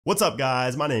What's up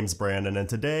guys, my name's Brandon and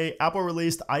today Apple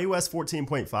released iOS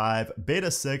 14.5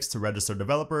 Beta 6 to registered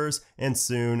developers and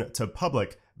soon to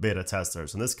public beta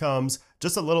testers. And this comes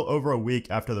just a little over a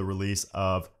week after the release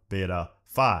of Beta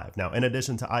 5. Now in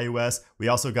addition to iOS, we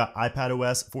also got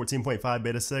iPadOS 14.5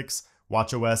 Beta 6,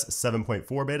 watchOS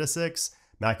 7.4 Beta 6,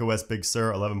 macOS Big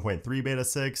Sur 11.3 Beta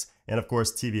 6, and of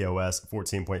course tvOS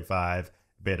 14.5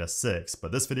 Beta 6.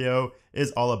 But this video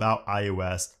is all about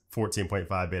iOS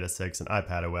 14.5 Beta 6 and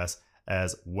iPadOS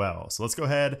as well. So let's go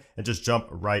ahead and just jump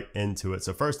right into it.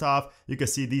 So first off, you can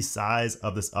see the size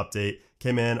of this update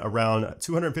came in around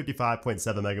 255.7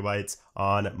 megabytes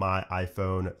on my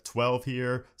iPhone 12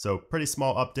 here. So pretty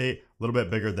small update, a little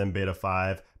bit bigger than Beta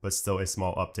 5, but still a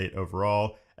small update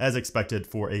overall, as expected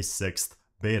for a 6th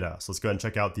beta. So let's go ahead and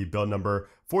check out the build number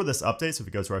for this update. So if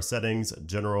we go to our settings,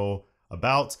 general,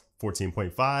 about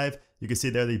 14.5, you can see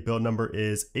there the build number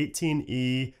is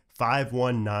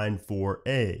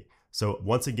 18E5194A. So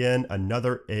once again,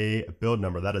 another A build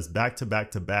number. That is back to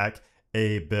back to back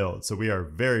A build. So we are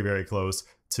very, very close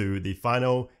to the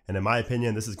final. And in my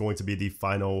opinion, this is going to be the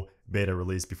final beta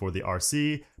release before the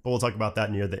RC, but we'll talk about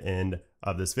that near the end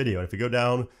of this video. And if we go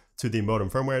down to the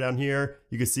modem firmware down here,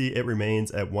 you can see it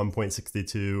remains at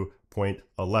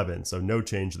 1.62.11. So no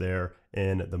change there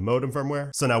in the modem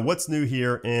firmware. So now what's new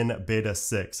here in Beta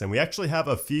 6? And we actually have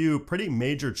a few pretty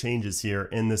major changes here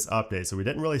in this update. So we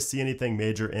didn't really see anything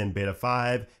major in Beta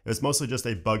 5. It was mostly just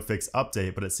a bug fix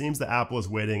update, but it seems that Apple is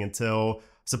waiting until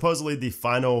supposedly the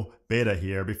final beta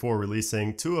here before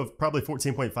releasing two of probably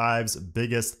 14.5's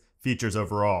biggest features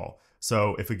overall.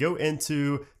 So if we go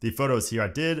into the photos here, I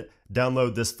did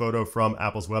download this photo from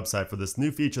Apple's website for this new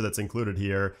feature that's included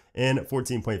here in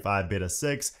 14.5 Beta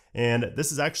 6. And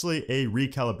this is actually a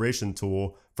recalibration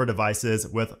tool for devices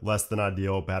with less than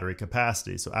ideal battery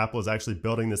capacity. So Apple is actually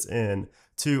building this in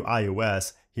to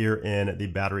iOS here in the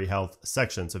battery health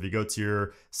section. So if you go to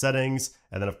your settings,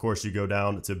 and then of course you go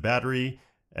down to battery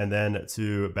and then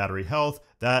to battery health,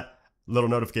 that little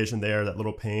notification there, that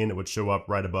little pane would show up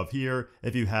right above here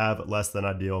if you have less than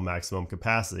ideal maximum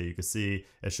capacity. You can see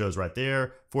it shows right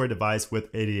there for a device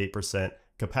with 88%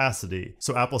 capacity.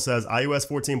 So Apple says iOS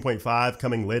 14.5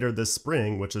 coming later this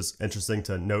spring, which is interesting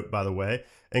to note by the way,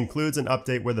 includes an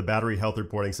update where the battery health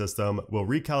reporting system will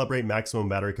recalibrate maximum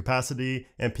battery capacity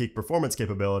and peak performance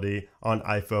capability on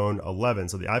iPhone 11.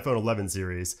 So the iPhone 11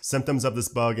 series. Symptoms of this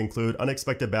bug include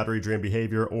unexpected battery drain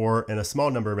behavior or, in a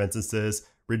small number of instances,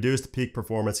 reduced peak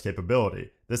performance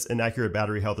capability. This inaccurate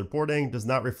battery health reporting does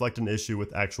not reflect an issue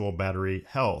with actual battery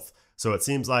health. So it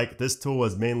seems like this tool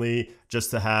is mainly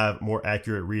just to have more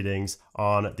accurate readings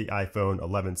on the iPhone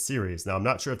 11 series. Now, I'm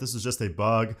not sure if this is just a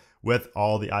bug with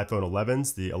all the iPhone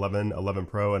 11s, the 11, 11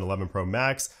 Pro, and 11 Pro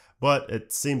Max, but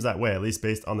it seems that way, at least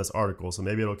based on this article. So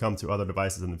maybe it'll come to other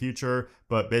devices in the future,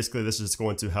 but basically this is just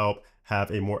going to help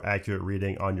have a more accurate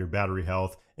reading on your battery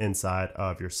health inside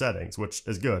of your settings, which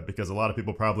is good because a lot of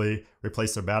people probably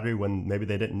replace their battery when maybe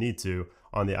they didn't need to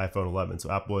on the iPhone 11.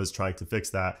 So Apple is trying to fix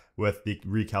that with the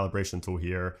recalibration tool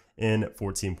here in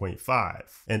 14.5.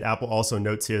 And Apple also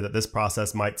notes here that this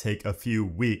process might take a few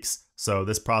weeks. So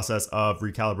this process of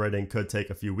recalibrating could take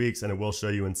a few weeks, and it will show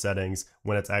you in settings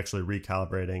when it's actually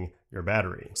recalibrating your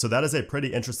battery. So that is a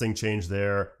pretty interesting change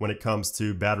there when it comes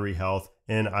to battery health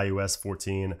in iOS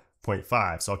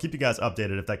 14.5. So I'll keep you guys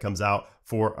updated if that comes out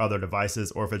for other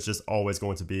devices or if it's just always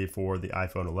going to be for the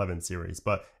iPhone 11 series.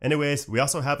 But anyways, we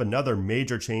also have another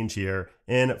major change here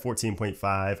in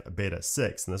 14.5 Beta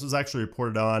 6. And this was actually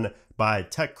reported on by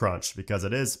TechCrunch because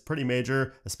it is pretty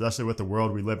major, especially with the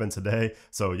world we live in today.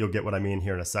 So you'll get what I mean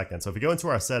here in a second. So if we go into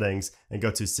our settings and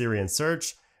go to Siri and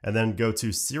search and then go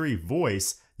to Siri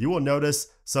Voice, you will notice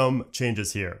some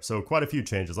changes here. So quite a few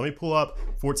changes. Let me pull up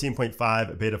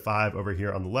 14.5 Beta 5 over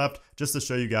here on the left just to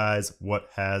show you guys what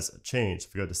has changed.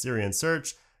 If you go to Siri and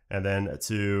search and then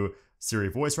to Siri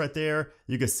Voice right there,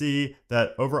 you can see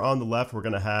that over on the left, we're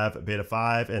gonna have Beta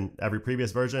 5 and every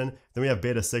previous version. Then we have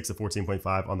Beta 6 of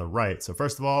 14.5 on the right. So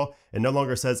first of all, it no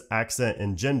longer says accent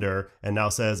and gender and now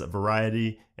says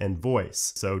variety and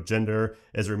voice. So gender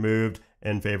is removed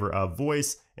in favor of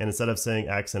voice, and instead of saying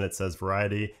accent, it says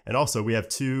variety. And also we have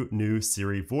two new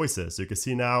Siri voices. So you can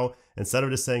see now, instead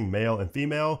of just saying male and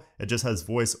female, it just has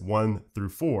voice 1 through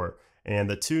 4. And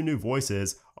the two new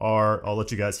voices are, I'll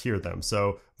let you guys hear them.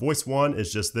 So voice 1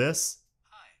 is just this.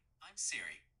 Hi, I'm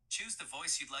Siri. Choose the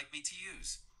voice you'd like me to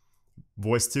use.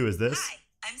 Voice 2 is this. Hi,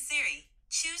 I'm Siri.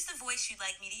 Choose the voice you'd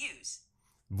like me to use.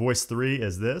 Voice 3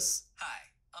 is this. Hi,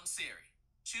 I'm Siri.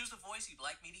 Choose the voice you'd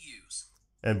like me to use.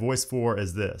 And voice 4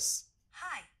 is this.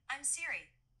 Hi, I'm Siri.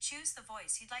 Choose the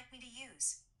voice you'd like me to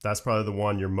use. That's probably the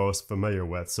one you're most familiar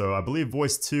with. So I believe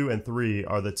Voice 2 and 3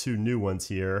 are the two new ones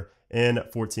here in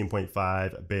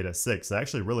 14.5 beta 6. I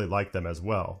actually really like them as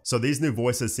well. So these new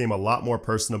voices seem a lot more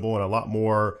personable and a lot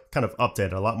more kind of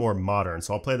updated, a lot more modern.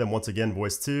 So I'll play them once again.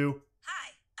 Voice 2.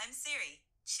 Hi, I'm Siri.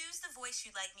 Choose the voice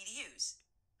you'd like me to use.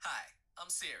 Hi, I'm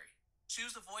Siri.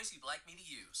 Choose the voice you'd like me to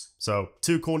use. So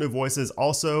two cool new voices.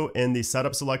 Also in the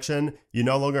setup selection, you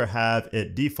no longer have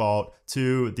it default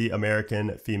to the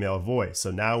American female voice.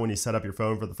 So now when you set up your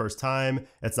phone for the first time,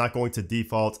 it's not going to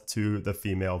default to the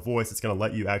female voice. It's going to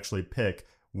let you actually pick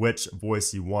which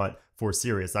voice you want for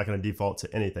Siri. It's not going to default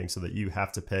to anything so that you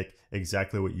have to pick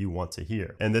exactly what you want to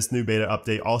hear. And this new beta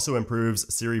update also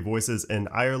improves Siri Voices in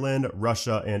Ireland,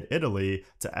 Russia, and Italy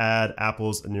to add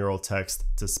Apple's neural text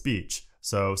to speech.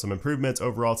 So some improvements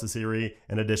overall to Siri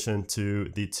in addition to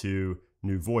the two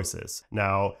new voices.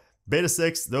 Now, beta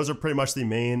 6, those are pretty much the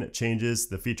main changes,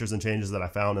 the features and changes that I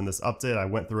found in this update. I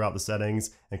went throughout the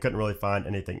settings and couldn't really find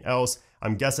anything else.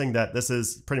 I'm guessing that this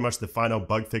is pretty much the final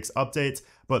bug fix update,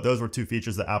 but those were two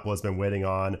features that Apple has been waiting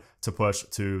on to push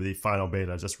to the final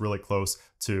beta, just really close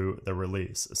to the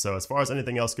release. So as far as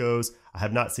anything else goes, I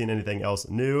have not seen anything else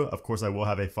new. Of course, I will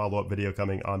have a follow-up video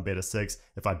coming on beta 6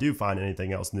 if I do find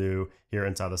anything else new here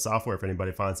inside the software. If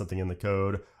anybody finds something in the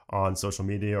code on social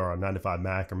media or on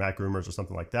 9to5Mac or Mac Rumors or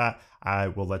something like that, I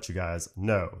will let you guys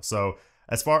know. So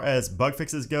as far as bug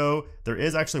fixes go, there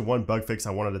is actually one bug fix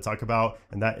I wanted to talk about,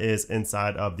 and that is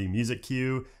inside of the music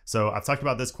queue. So I've talked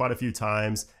about this quite a few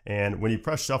times, and when you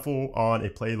press shuffle on a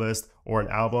playlist or an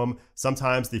album,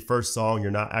 sometimes the first song you're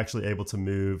not actually able to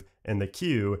move in the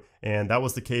queue, and that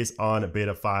was the case on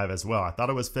beta 5 as well. I thought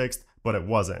it was fixed, but it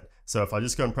wasn't. So if I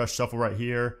just go and press shuffle right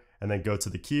here and then go to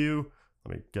the queue,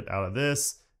 let me get out of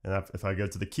this, and if I go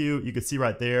to the queue, you can see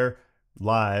right there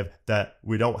live that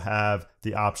we don't have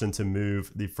the option to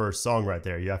move the first song right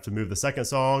there. You have to move the second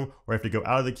song, or you have to go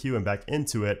out of the queue and back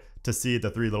into it to see the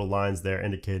three little lines there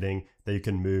indicating that you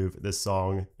can move this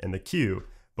song in the queue.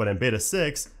 But in beta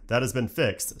 6, that has been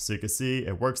fixed. So you can see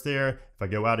it works there. If I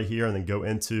go out of here and then go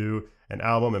into an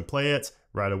album and play it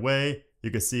right away, you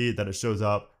can see that it shows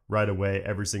up right away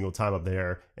every single time up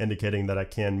there, indicating that I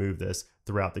can move this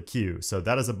throughout the queue. So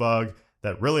that is a bug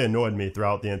that really annoyed me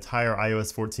throughout the entire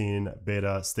iOS 14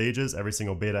 beta stages. Every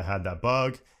single beta had that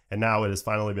bug, and now it has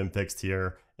finally been fixed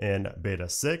here in beta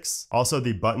 6. Also,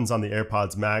 the buttons on the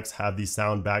AirPods Max have the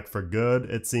sound back for good,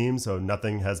 it seems, so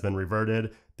nothing has been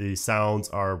reverted. The sounds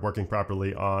are working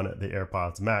properly on the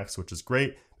AirPods Max, which is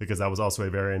great because that was also a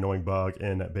very annoying bug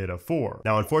in beta 4.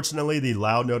 Now, unfortunately, the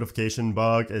loud notification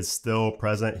bug is still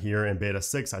present here in beta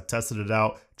 6. I tested it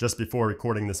out just before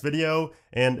recording this video,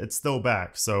 and it's still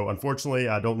back. So unfortunately,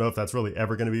 I don't know if that's really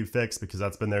ever going to be fixed because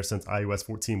that's been there since iOS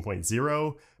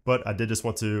 14.0, but I did just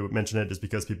want to mention it just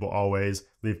because people always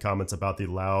leave comments about the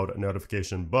loud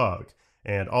notification bug.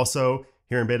 And also,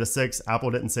 here in beta 6, Apple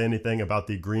didn't say anything about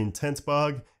the green tint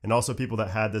bug, and also people that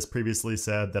had this previously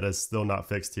said that is still not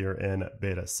fixed here in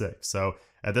beta 6. So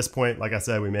at this point, like I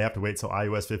said, we may have to wait till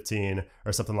iOS 15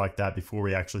 or something like that before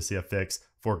we actually see a fix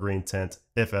for green tint,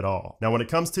 if at all. Now, when it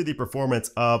comes to the performance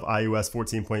of iOS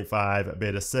 14.5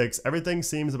 beta 6, everything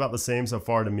seems about the same so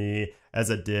far to me as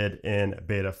it did in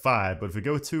beta 5. But if we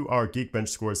go to our Geekbench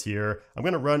scores here, I'm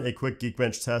gonna run a quick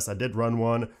Geekbench test. I did run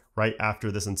one right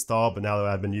after this install, but now that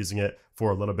I've been using it for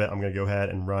a little bit, I'm gonna go ahead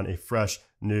and run a fresh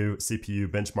new CPU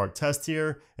benchmark test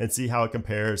here and see how it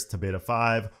compares to beta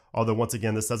 5. Although once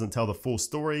again, this doesn't tell the full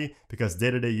story because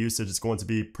day-to-day usage is going to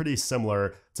be pretty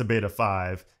similar to beta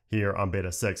 5 here on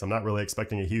beta 6. I'm not really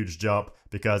expecting a huge jump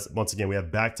because once again, we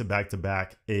have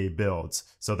back-to-back A builds.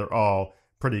 So they're all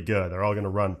pretty good. They're all gonna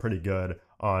run pretty good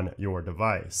on your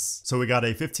device. So we got a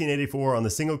 1584 on the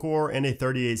single core and a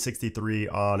 3863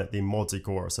 on the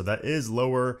multi-core. So that is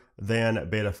lower than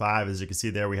beta 5. As you can see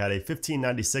there, we had a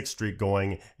 1596 streak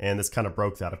going, and this kind of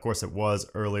broke that. Of course, it was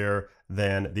earlier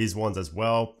than these ones as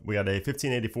well. We got a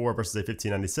 1584 versus a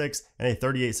 1596 and a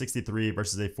 3863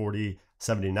 versus a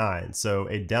 4079. So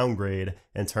a downgrade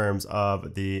in terms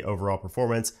of the overall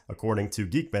performance, according to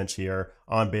Geekbench here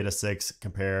on beta 6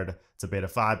 compared to beta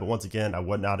 5. But once again, I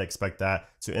would not expect that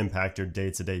to impact your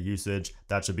day-to-day usage.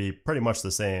 That should be pretty much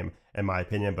the same in my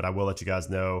opinion, but I will let you guys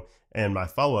know in my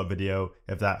follow-up video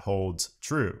if that holds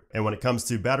true. And when it comes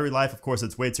to battery life, of course,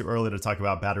 it's way too early to talk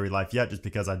about battery life yet just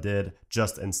because I did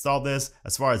just install this.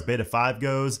 As far as beta 5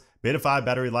 goes, beta 5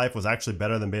 battery life was actually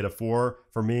better than beta 4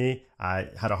 for me. I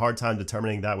had a hard time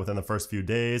determining that within the first few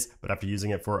days, but after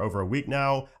using it for over a week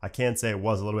now, I can say it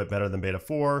was a little bit better than beta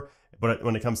 4. But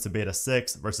when it comes to beta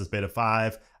 6 versus beta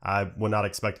 5, I would not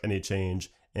expect any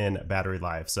change in battery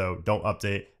life. So don't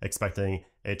update expecting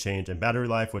a change in battery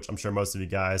life, which I'm sure most of you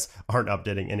guys aren't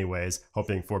updating anyways,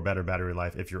 hoping for better battery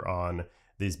life if you're on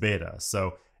these betas.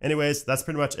 So anyways, that's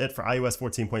pretty much it for iOS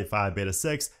 14.5 beta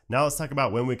 6. Now let's talk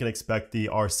about when we can expect the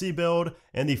RC build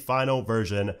and the final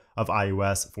version of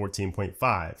iOS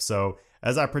 14.5. So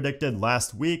as I predicted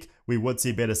last week, we would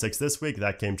see beta 6 this week.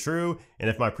 That came true. And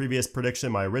if my previous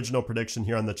prediction, my original prediction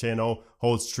here on the channel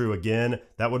holds true again,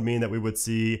 that would mean that we would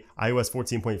see iOS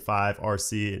 14.5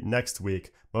 RC next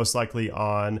week, most likely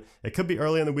on, it could be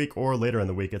early in the week or later in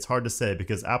the week. It's hard to say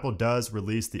because Apple does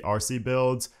release the RC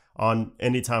builds on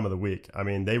any time of the week. I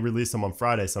mean, they release them on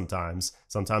Friday sometimes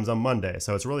on Monday.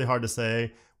 So it's really hard to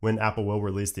say when Apple will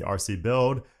release the RC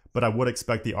build, but I would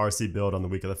expect the RC build on the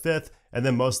week of the 5th, and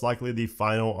then most likely the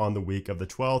final on the week of the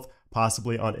 12th,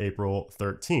 possibly on April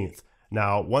 13th.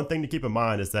 Now, one thing to keep in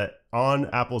mind is that on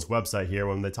Apple's website here,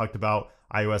 when they talked about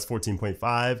iOS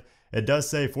 14.5, it does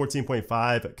say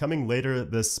 14.5 coming later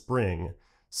this spring.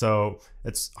 So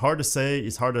it's hard to say,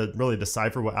 it's hard to really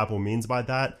decipher what Apple means by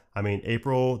that. I mean,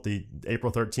 the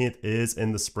April 13th is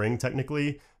in the spring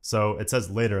technically. So it says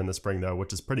later in the spring though,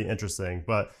 which is pretty interesting.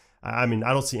 But I mean,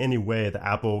 I don't see any way that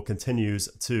Apple continues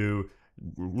to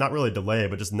not really delay,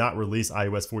 but just not release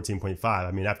iOS 14.5.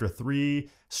 I mean, after 3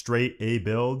 straight A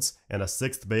builds and a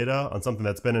 6th beta on something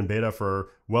that's been in beta for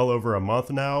well over a month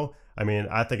now, I mean,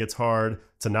 I think it's hard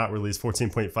to not release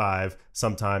 14.5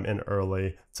 sometime in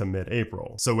early to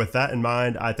mid-April. So with that in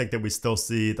mind, I think that we still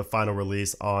see the final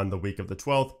release on the week of the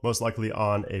 12th, most likely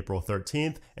on April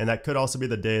 13th. And that could also be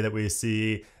the day that we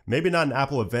see maybe not an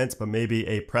Apple event, but maybe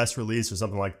a press release or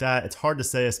something like that. It's hard to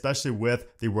say, especially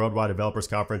with the Worldwide Developers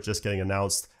Conference just getting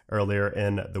announced earlier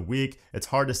in the week. It's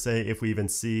hard to say if we even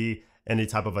see any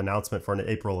type of announcement for an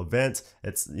April event.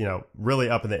 It's, really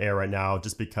up in the air right now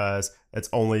just because it's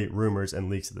only rumors and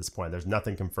leaks at this point. There's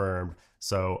nothing confirmed.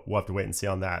 So we'll have to wait and see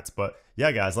on that. But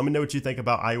yeah, guys, let me know what you think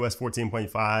about iOS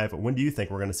 14.5. When do you think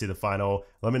we're going to see the final?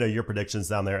 Let me know your predictions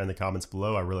down there in the comments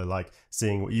below. I really like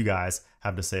seeing what you guys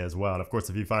have to say as well. And of course,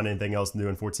 if you find anything else new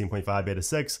in 14.5 beta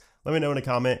 6, let me know in a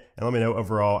comment and let me know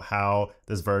overall how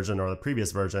this version or the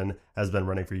previous version has been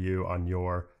running for you on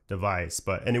your device.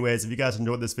 But anyways, if you guys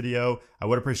enjoyed this video, I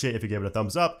would appreciate if you gave it a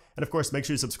thumbs up. And of course, make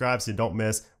sure you subscribe so you don't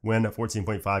miss when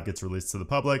 14.5 gets released to the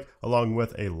public, along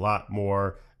with a lot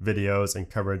more videos and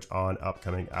coverage on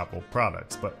upcoming Apple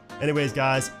products. But anyways,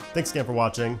 guys, thanks again for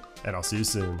watching, and I'll see you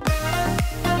soon.